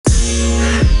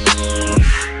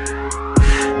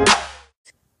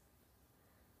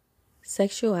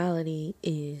Sexuality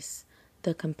is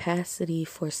the capacity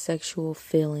for sexual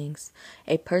feelings,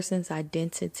 a person's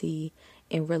identity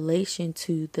in relation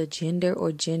to the gender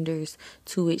or genders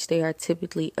to which they are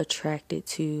typically attracted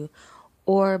to,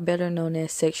 or better known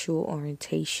as sexual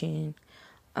orientation.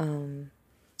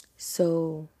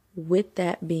 So, with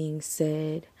that being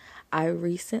said, I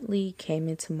recently came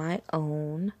into my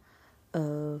own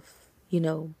of,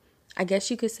 I guess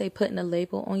you could say putting a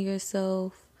label on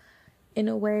yourself in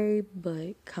a way,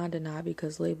 but kind of not,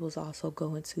 because labels also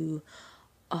go into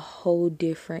a whole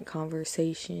different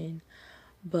conversation.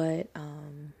 But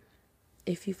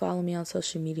if you follow me on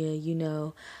social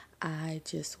media, I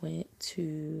just went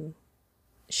to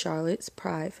Charlotte's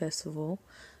Pride Festival,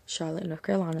 Charlotte, North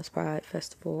Carolina's Pride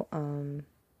Festival,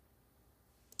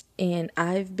 and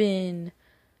I've been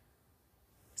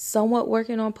somewhat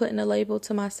working on putting a label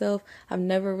to myself. I've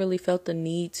never really felt the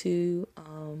need to,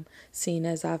 seeing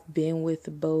as I've been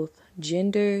with both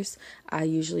genders. I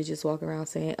usually just walk around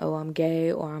saying, oh, I'm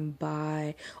gay, or I'm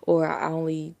bi, or I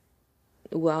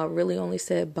really only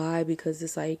said bi because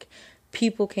it's like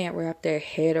people can't wrap their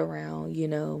head around,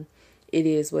 it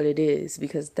is what it is,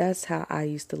 because that's how I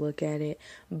used to look at it.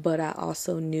 But I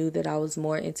also knew that I was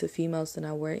more into females than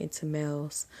I were into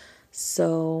males.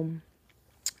 So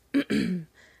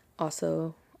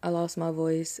also, I lost my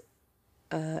voice.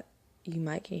 You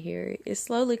might can hear it. It's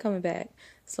slowly coming back.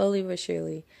 Slowly but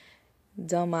surely.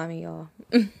 Don't mind me, y'all.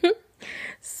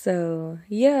 So,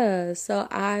 yeah. So,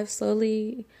 I've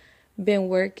slowly been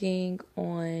working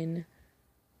on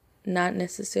not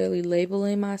necessarily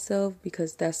labeling myself,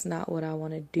 because that's not what I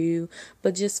want to do,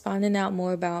 but just finding out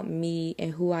more about me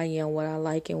and who I am, what I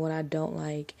like and what I don't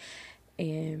like.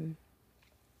 And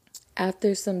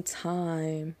after some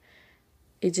time,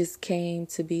 it just came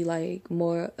to be like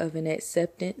more of an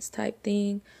acceptance type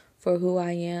thing for who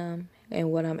I am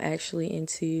and what I'm actually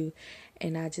into.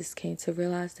 And I just came to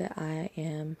realize that I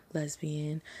am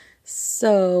lesbian.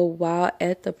 So while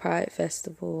at the Pride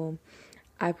Festival,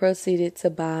 I proceeded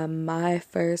to buy my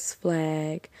first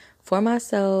flag for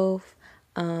myself.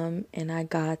 And I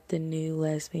got the new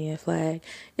lesbian flag.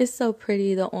 It's so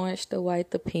pretty. The orange, the white,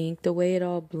 the pink, the way it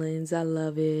all blends. I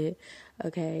love it.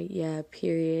 Okay, yeah,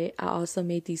 period. I also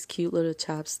made these cute little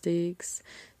chopsticks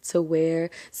to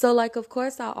wear. So, like, of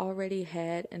course, I already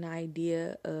had an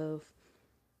idea of,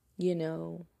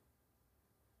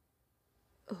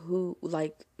 who,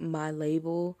 like, my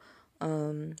label,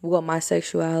 my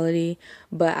sexuality.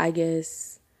 But I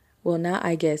guess, well, not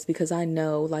I guess, because I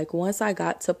know, like, once I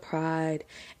got to Pride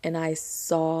and I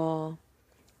saw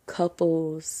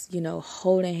couples,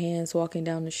 holding hands, walking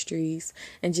down the streets,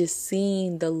 and just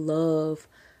seeing the love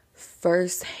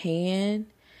firsthand,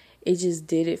 it just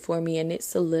did it for me, and it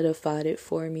solidified it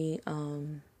for me.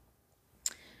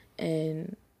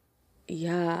 And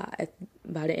yeah,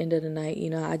 by the end of the night,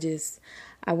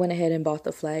 I went ahead and bought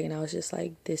the flag, and I was just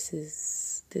like, this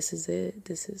is it.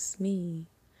 This is me.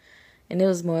 And it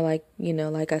was more like,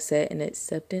 like I said, an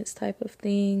acceptance type of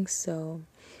thing. So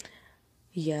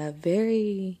yeah,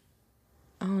 I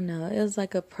don't know, it was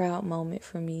like a proud moment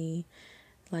for me,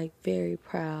 like very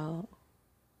proud.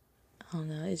 I don't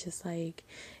know, it's just like,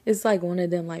 it's like one of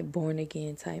them like born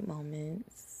again type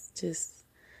moments. Just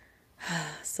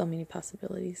so many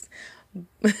possibilities.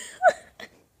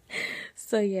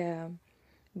 So yeah,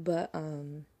 but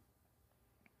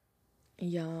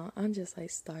y'all, I'm just like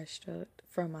starstruck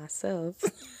for myself.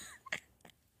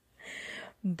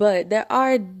 But there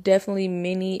are definitely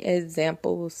many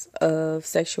examples of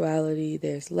sexuality.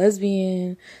 There's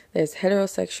lesbian, there's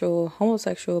heterosexual,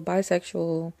 homosexual,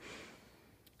 bisexual,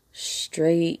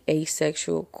 straight,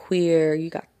 asexual, queer. You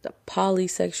got the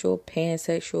polysexual,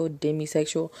 pansexual,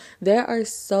 demisexual. There are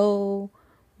so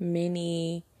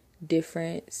many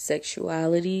different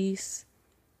sexualities.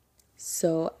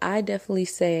 So I definitely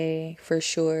say, for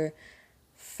sure,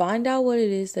 find out what it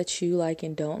is that you like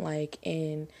and don't like,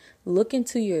 and look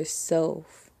into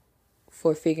yourself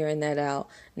for figuring that out.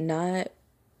 Not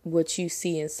what you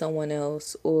see in someone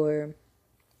else, or,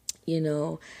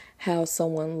 how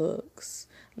someone looks.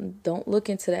 Don't look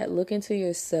into that. Look into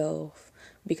yourself,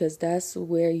 because that's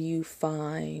where you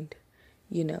find,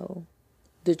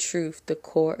 the truth, the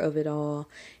core of it all.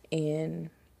 And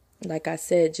like I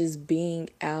said, just being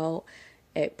out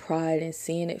at Pride and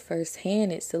seeing it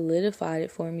firsthand, it solidified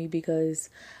it for me, because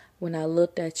when I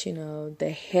looked at, the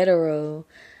hetero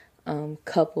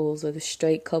couples or the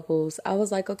straight couples, I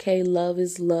was like, okay, love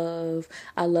is love.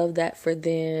 I love that for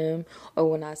them. Or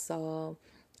when I saw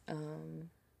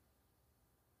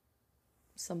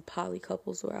some poly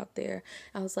couples were out there,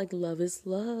 I was like, love is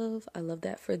love. I love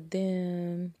that for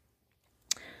them.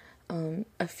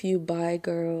 a few bi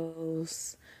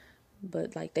girls,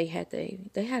 but like they had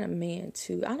a man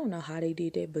too. I don't know how they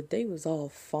did that, but they was all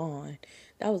fine.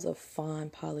 That was a fine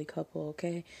poly couple,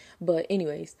 okay? But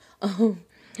anyways,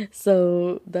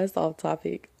 so that's off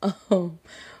topic.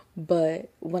 But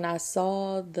when I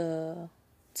saw the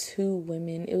two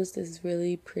women, it was this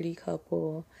really pretty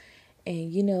couple,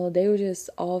 and they were just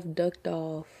off ducked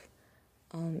off,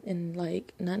 in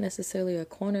like not necessarily a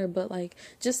corner, but like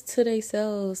just to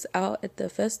themselves out at the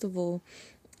festival,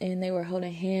 and they were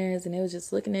holding hands, and they was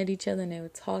just looking at each other, and they were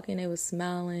talking, they were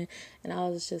smiling, and I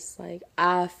was just like,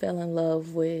 I fell in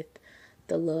love with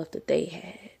the love that they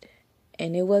had.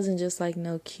 And it wasn't just like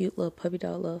no cute little puppy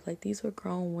dog love. Like, these were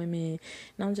grown women.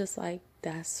 And I'm just like,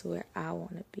 that's where I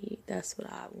want to be. That's what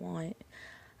I want.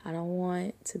 I don't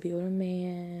want to be with a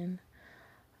man.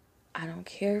 I don't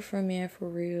care for a man for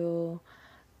real.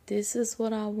 This is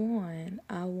what I want.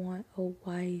 I want a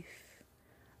wife.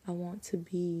 I want to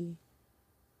be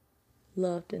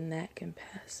loved in that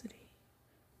capacity.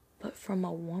 But from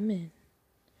a woman.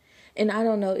 And I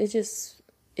don't know, it just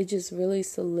really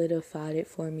solidified it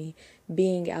for me,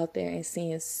 being out there and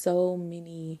seeing so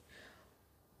many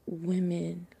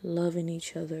women loving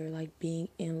each other, like being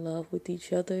in love with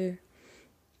each other.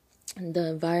 And the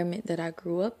environment that I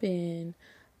grew up in,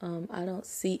 I don't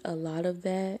see a lot of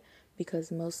that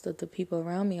because most of the people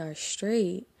around me are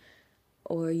straight,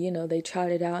 or they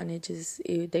tried it out and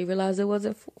they realized it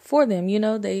wasn't for them.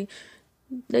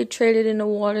 They traded in the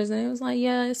waters, and it was like,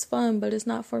 yeah, it's fun, but it's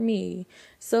not for me.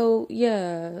 So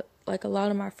yeah, like a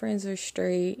lot of my friends are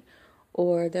straight,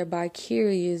 or they're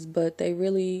bi-curious, but they're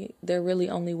really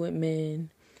only with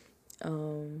men.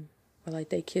 Or like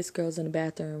they kiss girls in the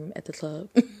bathroom at the club.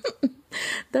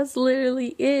 That's literally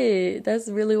it. That's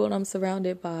really what I'm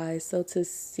surrounded by. So to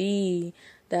see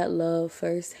that love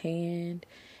firsthand,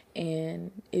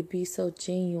 and it be so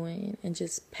genuine and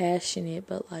just passionate,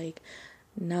 but like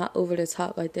not over the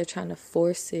top, like they're trying to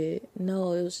force it.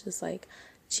 No, it was just like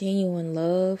genuine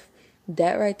love.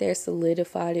 That right there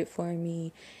solidified it for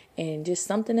me, and just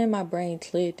something in my brain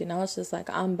clicked, and I was just like,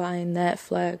 I'm buying that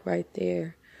flag right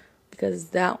there,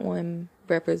 because that one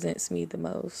represents me the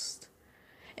most.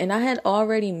 And I had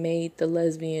already made the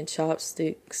lesbian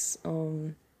chopsticks.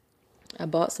 I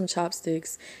bought some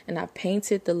chopsticks, and I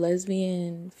painted the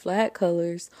lesbian flag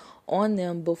colors on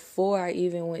them before I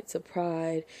even went to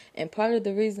Pride. And part of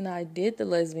the reason I did the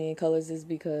lesbian colors is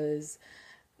because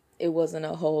it wasn't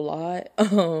a whole lot.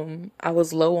 I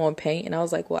was low on paint, and I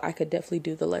was like, well, I could definitely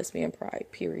do the lesbian Pride,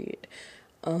 period.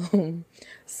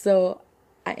 So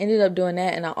I ended up doing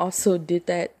that, and I also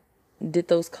did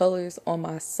those colors on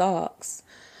my socks.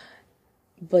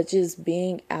 But just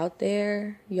being out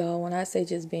there, y'all, when I say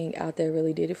just being out there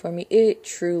really did it for me, it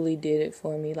truly did it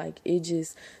for me. Like, it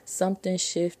just, something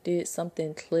shifted,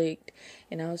 something clicked,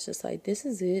 and I was just like, this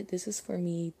is it. This is for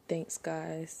me. Thanks,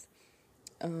 guys.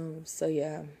 So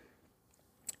yeah,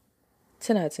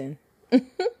 10 out of 10.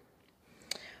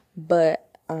 But,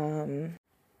 now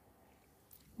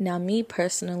me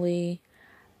personally,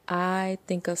 I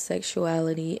think of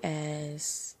sexuality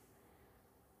as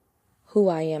who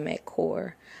I am at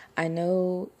core. I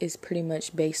know it's pretty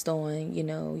much based on,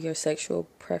 your sexual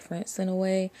preference in a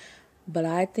way, but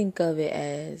I think of it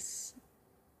as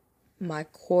my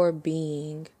core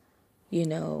being,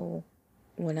 when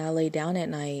I lay down at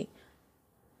night,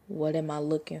 what am I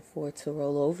looking for to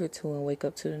roll over to and wake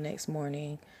up to the next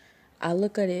morning? I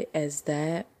look at it as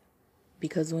that,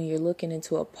 because when you're looking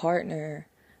into a partner,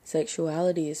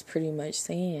 sexuality is pretty much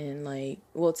saying, like,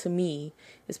 well, to me,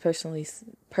 it's personally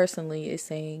it's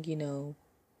saying,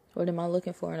 what am I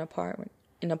looking for in a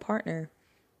partner?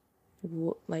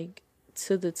 Like,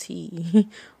 to the T,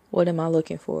 what am I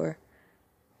looking for?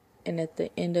 And at the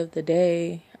end of the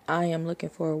day, I am looking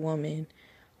for a woman.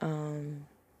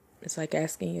 It's like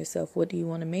asking yourself, what do you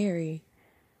want to marry?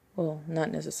 Well, not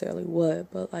necessarily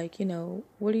what, but like,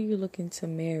 what are you looking to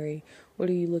marry? What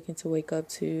are you looking to wake up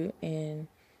to? And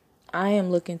I am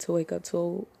looking to wake up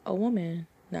to a woman,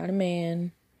 not a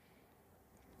man,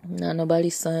 not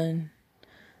nobody's son.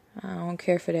 I don't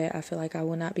care for that. I feel like I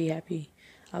would not be happy.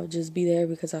 I would just be there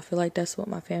because I feel like that's what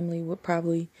my family would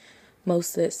probably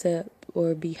most accept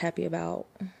or be happy about.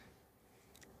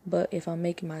 But if I'm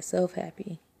making myself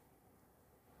happy,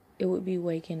 it would be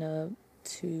waking up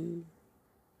to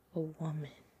a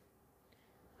woman.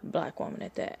 A black woman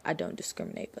at that. I don't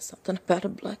discriminate, but something about a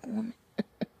black woman.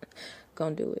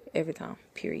 Gonna do it every time,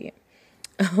 period.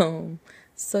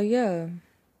 So yeah,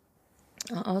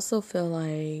 I also feel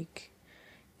like,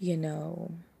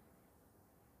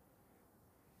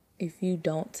 if you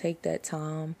don't take that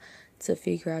time to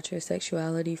figure out your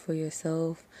sexuality for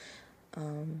yourself,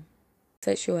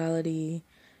 sexuality,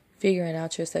 figuring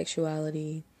out your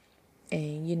sexuality,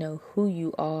 and who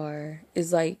you are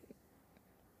is like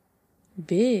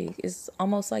big. It's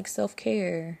almost like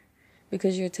self-care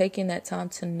because you're taking that time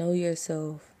to know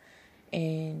yourself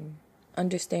and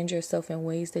understand yourself in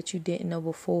ways that you didn't know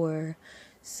before.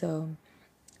 So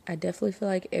I definitely feel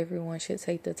like everyone should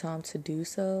take the time to do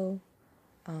so.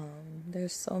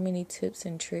 There's so many tips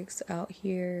and tricks out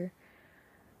here.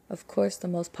 Of course, the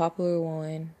most popular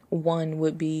one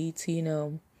would be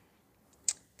to,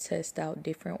 test out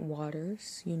different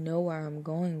waters. You know where I'm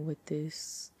going with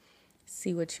this.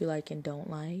 See what you like and don't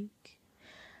like.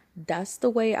 That's the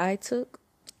way I took.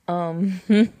 I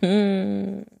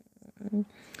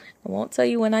won't tell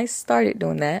you when I started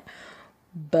doing that,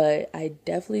 but I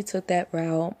definitely took that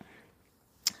route.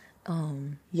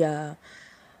 Yeah.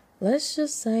 Let's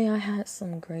just say I had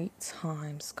some great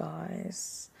times,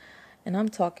 guys. And I'm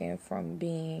talking from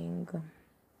being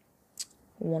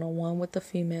one-on-one with the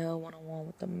female, one-on-one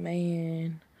with the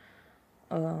man,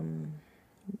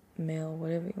 male,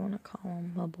 whatever you want to call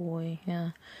him, a boy,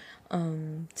 yeah.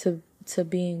 To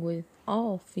being with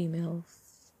all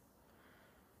females,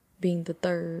 being the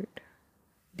third,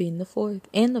 being the fourth,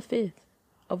 and the fifth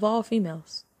of all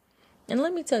females. And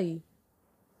let me tell you,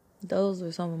 those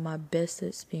were some of my best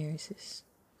experiences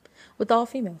with all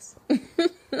females.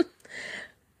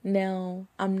 Now,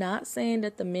 I'm not saying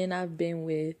that the men I've been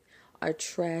with are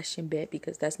trash in bed,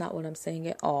 because that's not what I'm saying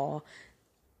at all.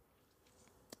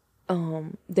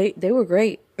 They were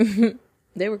great.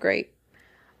 They were great.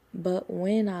 But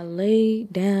when I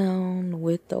laid down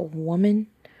with a woman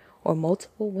or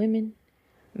multiple women,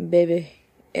 baby,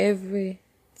 every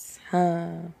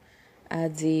time I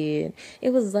did,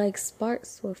 it was like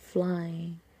sparks were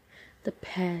flying. The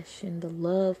passion, the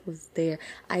love was there.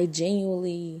 I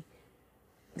genuinely,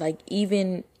 like,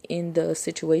 even in the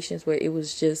situations where it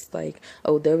was just like,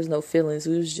 oh, there was no feelings,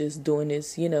 we was just doing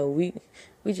this, we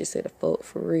just said a fuck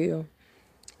for real.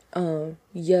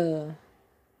 Yeah.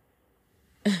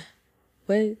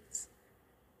 What?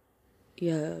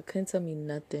 Yeah, couldn't tell me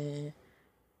nothing.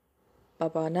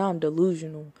 Papa, now I'm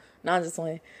delusional. Not just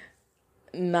like,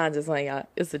 y'all.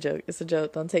 It's a joke. It's a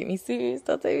joke. Don't take me serious.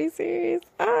 Don't take me serious.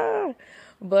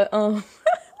 But,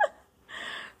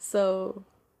 so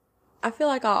I feel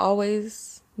like I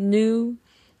always knew,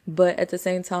 but at the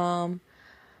same time,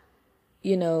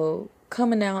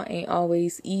 coming out ain't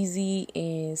always easy,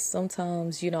 and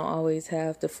sometimes you don't always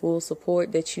have the full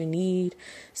support that you need.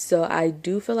 So I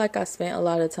do feel like I spent a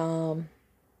lot of time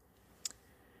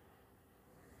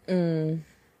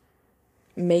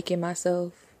making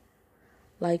myself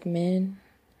like men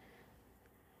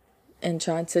and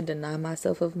trying to deny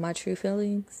myself of my true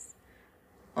feelings.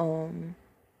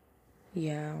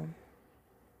 Yeah.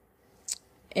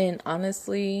 And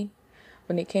honestly,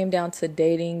 when it came down to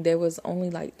dating, there was only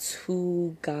like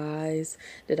 2 guys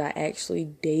that I actually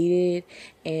dated,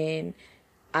 and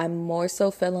I more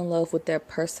so fell in love with their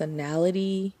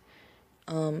personality.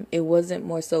 It wasn't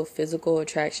more so physical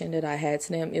attraction that I had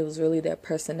to them. It was really their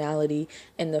personality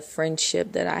and the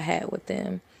friendship that I had with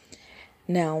them.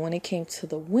 Now, when it came to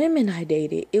the women I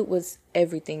dated, it was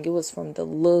everything. It was from the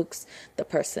looks, the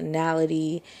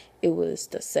personality, it was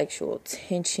the sexual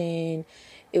tension,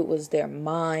 it was their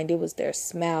mind, it was their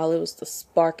smile, it was the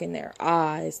spark in their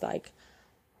eyes. Like,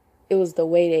 it was the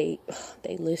way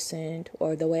they listened,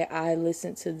 or the way I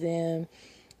listened to them.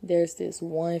 There's this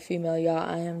one female, y'all,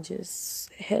 I am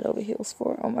just head over heels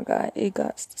for. Oh my God, it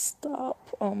got to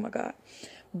stop. Oh my God.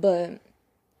 But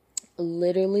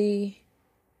literally,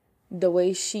 the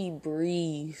way she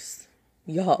breathes,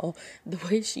 y'all, the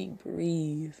way she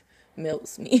breathes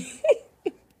melts me.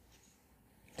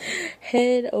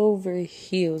 Head over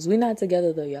heels. We're not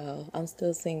together though, y'all. I'm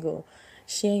still single.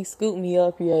 She ain't scooped me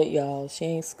up yet, y'all. She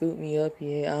ain't scooped me up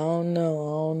yet. I don't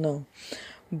know.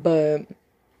 But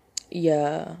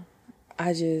yeah,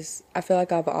 I feel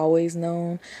like I've always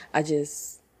known. I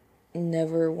just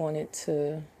never wanted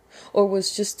to, or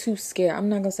was just too scared. I'm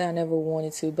not gonna say I never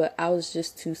wanted to, but I was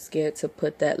just too scared to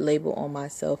put that label on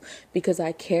myself, because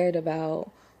I cared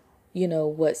about,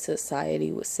 what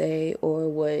society would say, or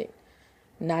what,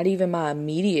 not even my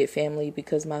immediate family,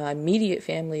 because my immediate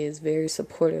family is very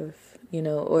supportive,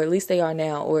 or at least they are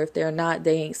now, or if they're not,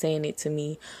 they ain't saying it to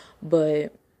me,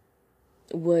 but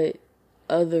what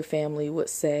other family would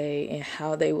say and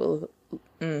how they will,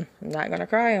 I'm not gonna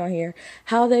cry on here,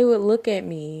 how they would look at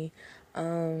me.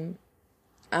 I'm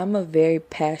a very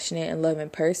passionate and loving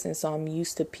person, so I'm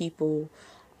used to people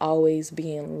always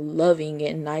being loving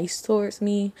and nice towards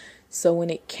me. So when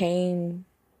it came,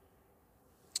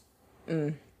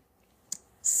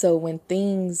 So when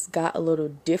things got a little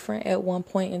different at one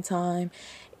point in time,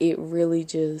 it really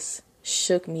just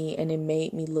shook me, and it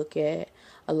made me look at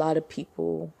a lot of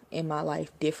people in my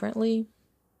life differently.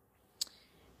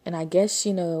 And I guess,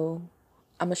 I'm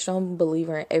a strong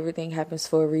believer in everything happens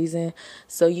for a reason.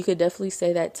 So you could definitely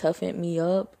say that toughened me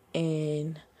up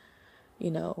and,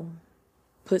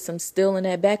 put some steel in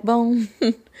that backbone,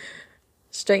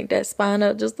 straighten that spine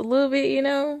up just a little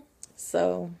bit.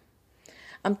 So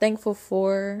I'm thankful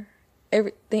for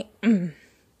everything,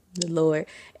 the Lord,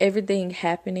 everything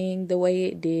happening the way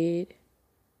it did.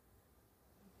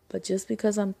 But just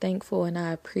because I'm thankful and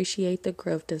I appreciate the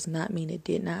growth does not mean it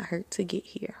did not hurt to get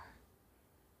here.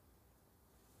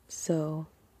 So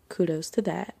kudos to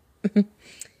that.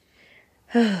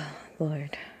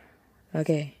 Lord.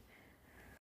 Okay.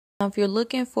 If you're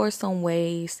looking for some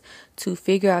ways to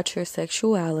figure out your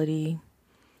sexuality,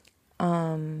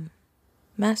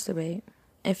 masturbate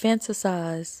and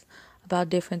fantasize about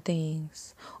different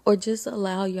things, or just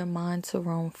allow your mind to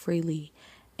roam freely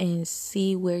and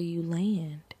see where you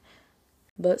land,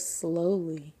 but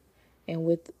slowly and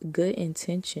with good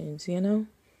intentions.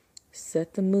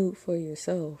 Set the mood for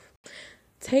yourself.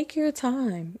 Take your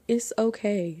time. It's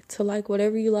okay to like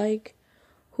whatever you like,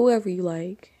 whoever you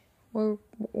like, or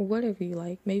whatever you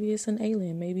like. Maybe it's an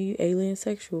alien, maybe alien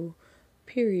sexual,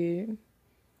 period.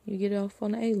 You get off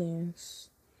on the aliens.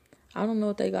 I don't know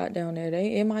what they got down there.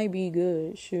 It might be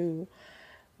good, shoot.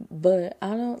 But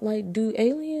I don't do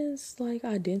aliens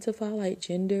identify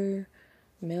gender,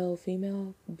 male,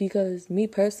 female? Because me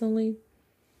personally,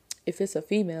 if it's a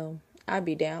female, I'd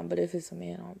be down. But if it's a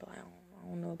man, I'll be like, I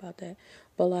don't know about that.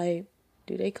 But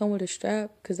do they come with a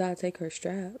strap? Because I'll take her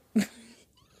strap.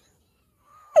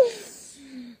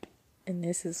 And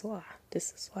this is why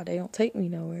they don't take me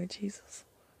nowhere, Jesus.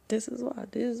 This is why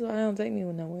they don't take me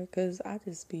nowhere, because I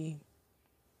just be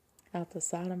out the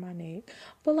side of my neck.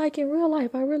 But in real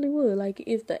life, I really would.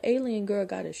 If the alien girl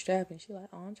got a strap and she oh,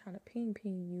 I'm trying to ping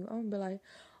you, I'm gonna be like,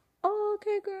 oh,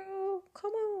 okay, girl,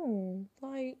 come on.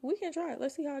 We can try it.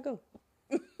 Let's see how it go.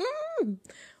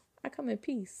 I come in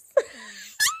peace.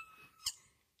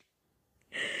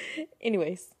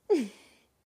 Anyways.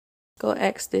 Go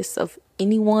ask this of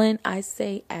anyone. I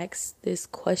say ask this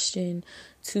question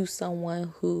to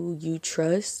someone who you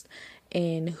trust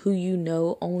and who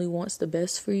only wants the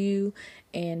best for you,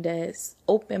 and that's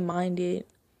open-minded,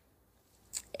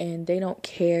 and they don't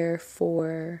care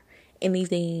for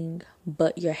anything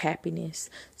but your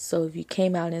happiness. So if you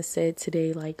came out and said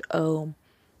today oh,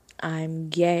 I'm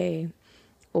gay,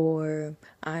 or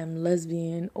I'm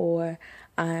lesbian, or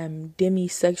I'm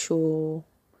demisexual,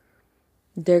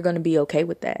 they're going to be okay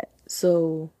with that.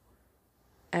 So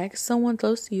ask someone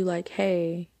close to you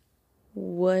hey,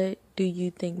 what do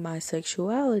you think my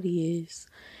sexuality is?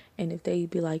 And if they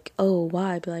be oh,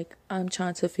 why? Be I'm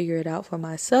trying to figure it out for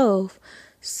myself.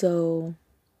 So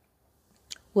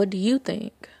what do you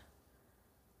think?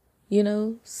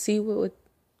 See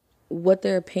what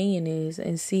their opinion is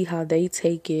and see how they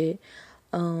take it.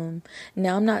 Now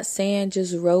I'm not saying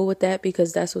just roll with that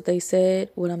because that's what they said.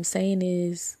 What I'm saying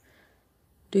is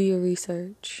do your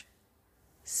research.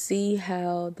 See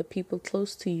how the people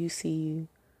close to you see you.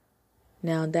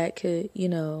 Now that could,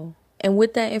 and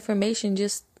with that information,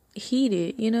 just heed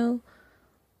it,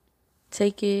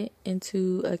 take it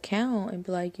into account and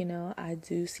be I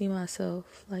do see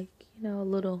myself a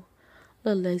little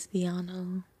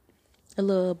lesbiano, a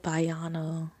little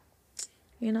biano,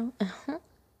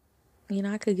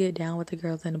 I could get down with the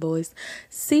girls and the boys.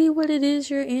 See what it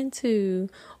is you're into.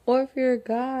 Or if you're a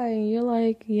guy and you're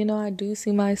I do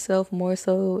see myself more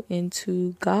so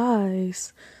into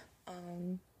guys.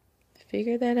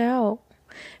 Figure that out.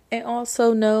 And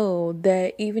also know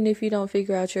that even if you don't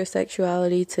figure out your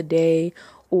sexuality today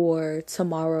or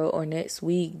tomorrow or next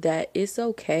week, that it's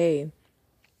okay.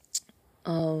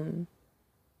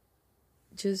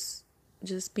 Just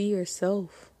be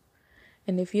yourself.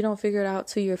 And if you don't figure it out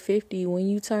till you're 50, when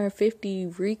you turn 50,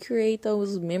 recreate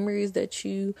those memories that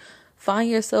you find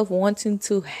yourself wanting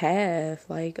to have.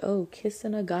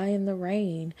 Kissing a guy in the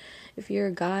rain. If you're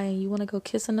a guy and you want to go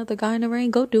kiss another guy in the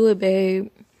rain, go do it, babe.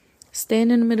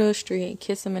 Stand in the middle of the street and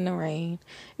kiss him in the rain.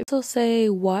 Also say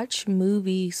watch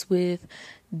movies with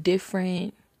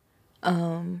different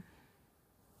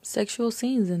sexual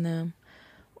scenes in them.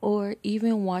 Or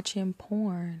even watching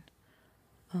porn.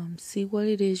 See what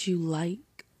it is you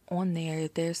like on there.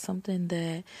 If there's something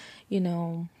that,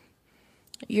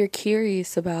 you're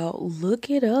curious about, look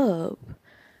it up.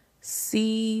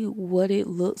 See what it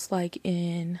looks like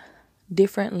in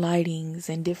different lightings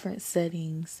and different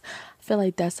settings. I feel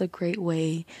like that's a great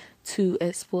way to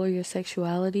explore your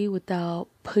sexuality without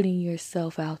putting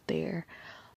yourself out there.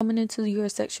 Coming into your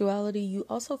sexuality, you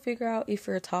also figure out if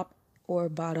you're top or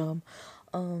bottom.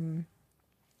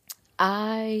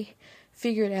 I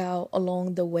figured out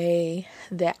along the way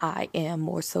that I am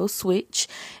more so switch,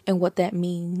 and what that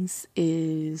means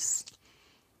is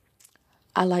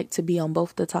I like to be on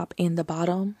both the top and the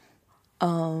bottom.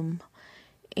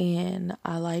 And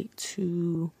I like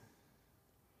to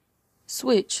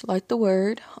switch, like the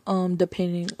word,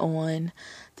 depending on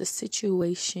the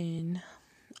situation.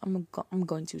 I'm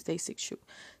going to say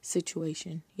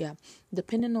situation. Yeah.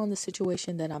 Depending on the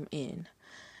situation that I'm in.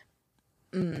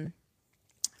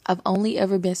 I've only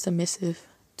ever been submissive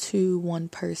to one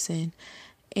person.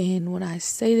 And when I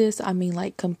say this, I mean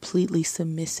like completely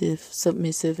submissive,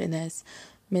 and that's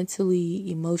mentally,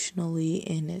 emotionally,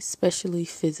 and especially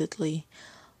physically,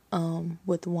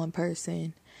 with one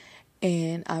person.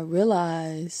 And I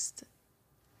realized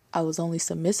I was only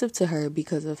submissive to her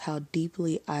because of how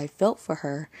deeply I felt for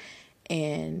her.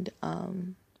 And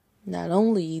not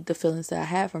only the feelings that I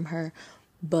had from her,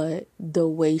 but the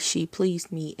way she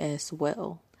pleased me as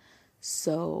well.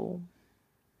 So,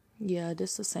 yeah,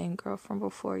 this is the same girl from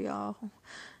before, y'all.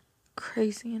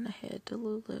 Crazy in the head,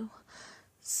 Delulu.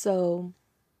 So,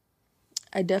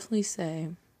 I definitely say,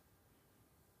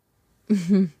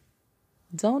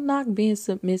 don't knock being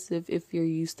submissive if you're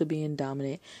used to being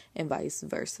dominant, and vice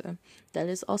versa. That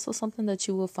is also something that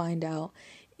you will find out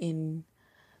in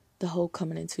the whole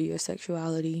coming into your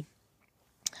sexuality.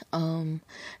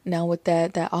 Now with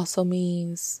that also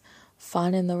means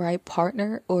finding the right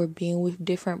partner or being with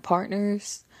different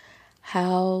partners.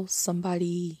 How do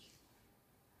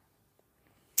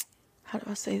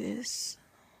I say this?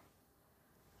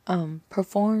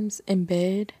 Performs in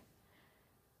bed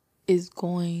is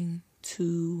going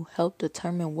to help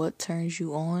determine what turns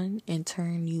you on and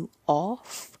turn you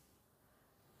off.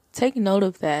 Take note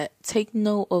of that. Take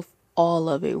note of all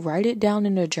of it. Write it down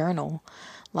in a journal.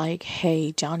 Like,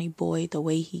 hey, Johnny boy, the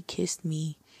way he kissed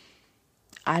me,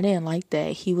 I didn't like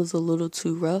that. He was a little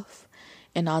too rough.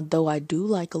 And although I do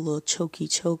like a little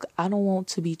chokey choke, I don't want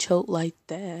to be choked like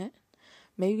that.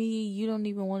 Maybe you don't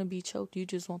even want to be choked. You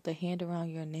just want the hand around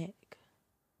your neck.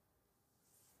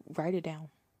 Write it down.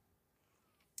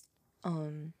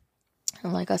 And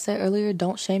like I said earlier,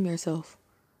 don't shame yourself.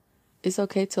 It's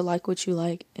okay to like what you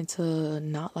like and to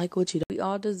not like what you don't. We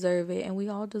all deserve it, and we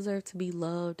all deserve to be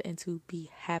loved and to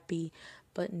be happy.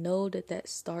 But know that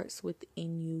starts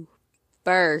within you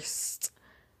first.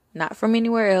 Not from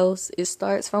anywhere else. It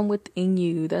starts from within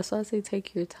you. That's why I say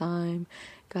take your time,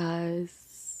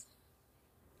 guys.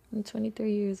 I'm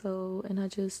 23 years old, and I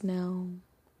just now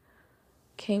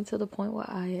came to the point where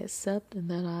I accept and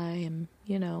that I am,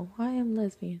 I am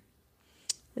lesbian.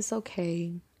 It's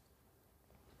okay.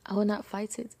 I will not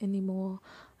fight it anymore.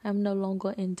 I'm no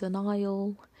longer in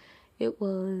denial. It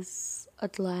was a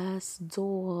glass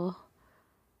door.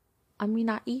 I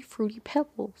eat Fruity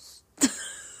Pebbles.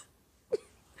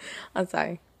 I'm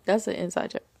sorry. That's an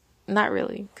inside joke. Not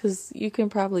really, because you can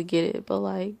probably get it.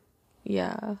 But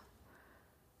yeah.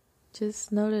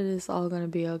 Just know that it's all going to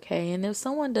be okay. And if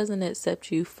someone doesn't accept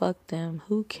you, fuck them.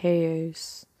 Who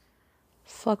cares?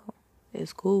 Fuck them.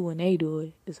 It's cool when they do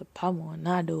it. It's a problem when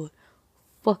I do it.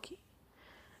 Fuck it.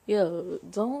 Yo,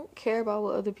 don't care about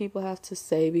what other people have to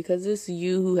say, because it's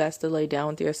you who has to lay down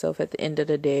with yourself at the end of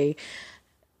the day,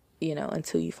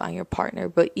 until you find your partner.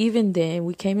 But even then,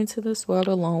 we came into this world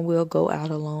alone. We'll go out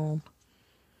alone.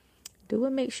 Do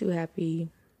what makes you happy.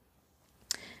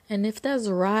 And if that's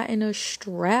riding a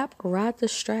strap, ride the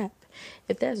strap.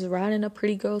 If that's riding a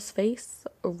pretty girl's face,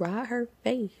 ride her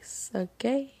face,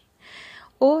 okay?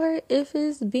 Or if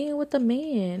it's being with a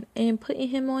man and putting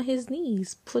him on his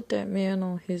knees, put that man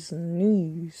on his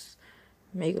knees.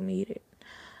 Make him eat it.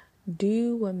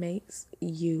 Do what makes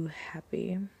you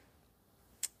happy.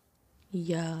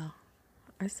 Yeah,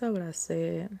 I said what I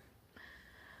said.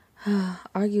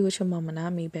 Argue with your mama,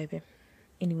 not me, baby.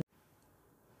 Anyway.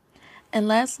 And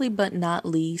lastly, but not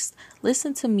least,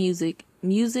 listen to music.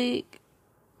 Music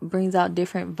brings out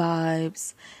different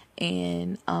vibes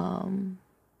and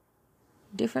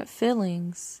different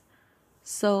feelings.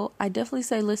 So I definitely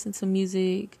say listen to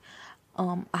music.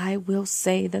 I will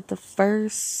say that the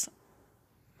first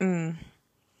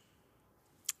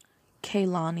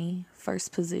Kehlani,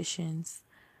 First Positions,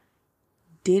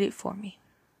 did it for me.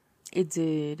 It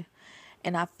did.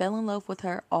 And I fell in love with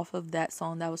her off of that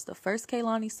song. That was the first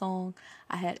Kehlani song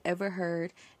I had ever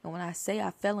heard. And when I say I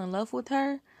fell in love with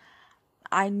her,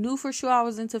 I knew for sure I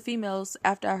was into females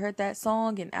after I heard that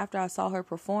song and after I saw her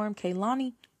perform.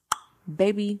 Kehlani,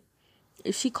 Baby,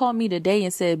 if she called me today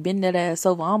and said, bend that ass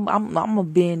over, I'm gonna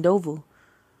bend over.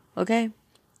 Okay?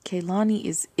 Kaylani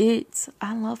is it.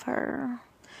 I love her.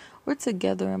 We're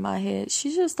together in my head.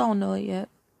 She just don't know it yet.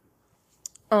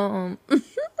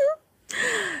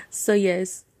 So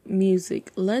yes,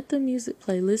 music. Let the music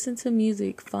play. Listen to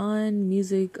music. Find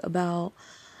music about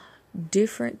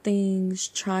different things.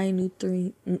 Try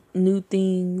new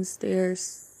things. There's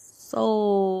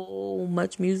so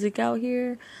much music out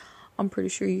here. I'm pretty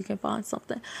sure you can find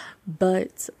something.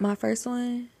 But my first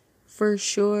one, for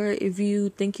sure, if you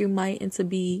think you might you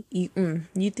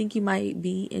think you might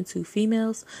be into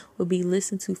females, would be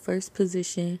listen to First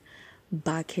Position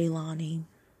by Kaylani.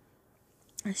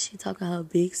 She talking her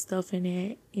big stuff in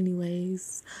it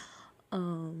anyways.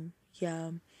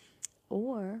 Yeah.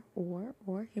 Or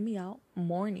hear me out.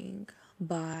 Morning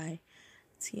by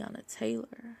Tiana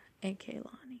Taylor and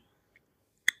Kaylani.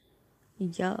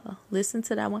 Yeah, listen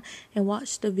to that one and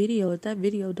watch the video. If that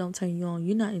video don't turn you on,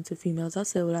 you're not into females. I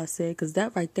said what I said, because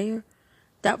that right there,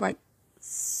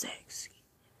 sexy.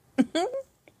 That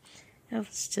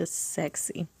was just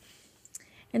sexy.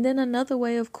 And then another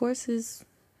way, of course, is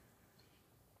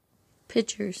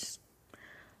pictures.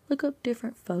 Look up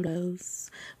different photos.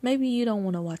 Maybe you don't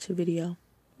want to watch a video.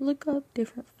 Look up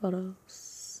different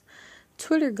photos.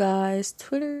 Twitter, guys.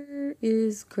 Twitter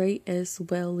is great as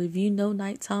well. If you know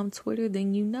nighttime Twitter,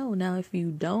 then you know. Now, if you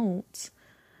don't,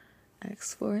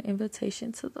 ask for an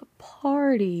invitation to the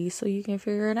party so you can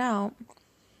figure it out.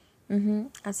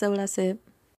 I said what I said.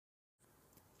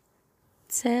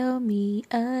 Tell me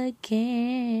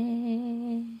again.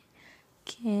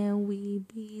 Can we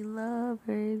be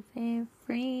lovers and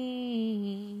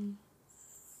friends?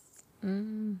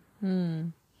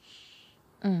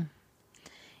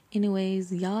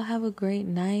 Anyways, y'all have a great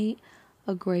night,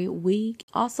 a great week.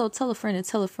 Also, tell a friend to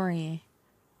tell a friend.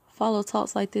 Follow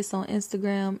Talks Like This on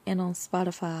Instagram and on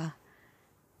Spotify.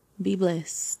 Be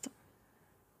blessed.